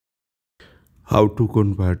How to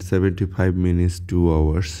convert 75 minutes to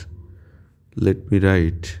hours? Let me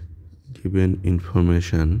write given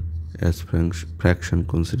information as fraction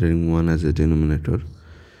considering 1 as a denominator.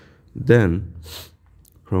 Then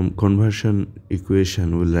from conversion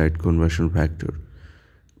equation we'll write conversion factor.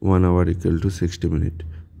 1 hour equal to 60 minutes.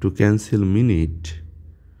 To cancel minute,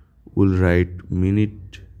 we'll write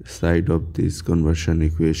minute side of this conversion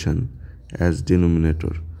equation as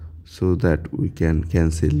denominator so that we can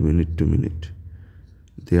cancel minute to minute.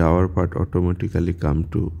 The hour part automatically come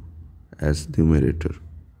to as numerator.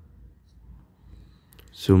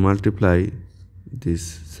 So multiply this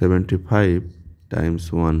 75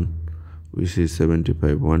 times 1, which is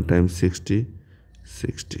 75. 1 times 60,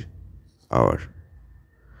 60 hour.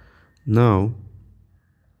 Now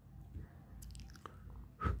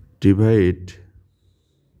divide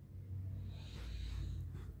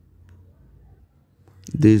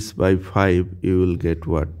this by 5, you will get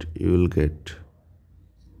what? You will get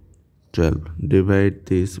 12. Divide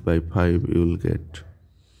this by 5, you will get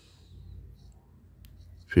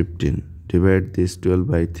 15. Divide this 12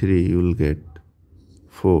 by 3, you will get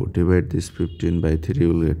 4. Divide this 15 by 3,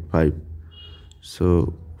 you will get 5.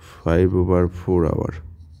 So 5 over 4 hour.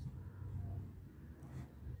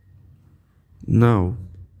 Now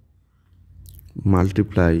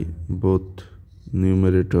multiply both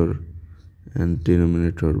numerator and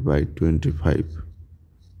denominator by 25.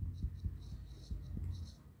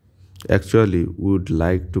 Actually, we would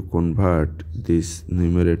like to convert this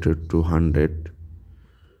numerator to 100.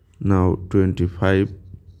 Now 25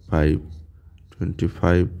 5,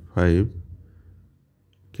 25 5,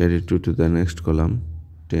 carry 2 to the next column,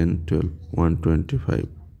 10 12, 125.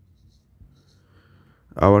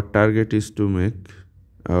 Our target is to make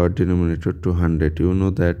our denominator to 100. You know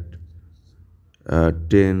that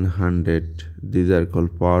 10, 100, these are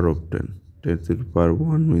called power of 10. 10 to the power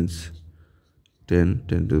 1 means 10,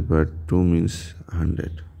 10 to the power 2 means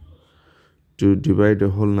 100. To divide a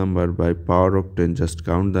whole number by power of 10, just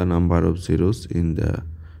count the number of zeros in the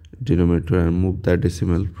denominator and move the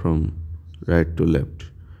decimal from right to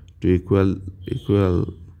left to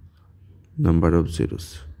equal number of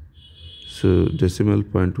zeros. So decimal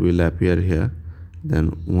point will appear here, then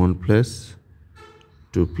 1 plus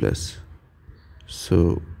 2 plus.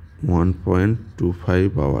 So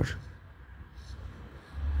 1.25 hour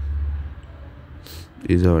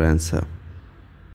is our answer.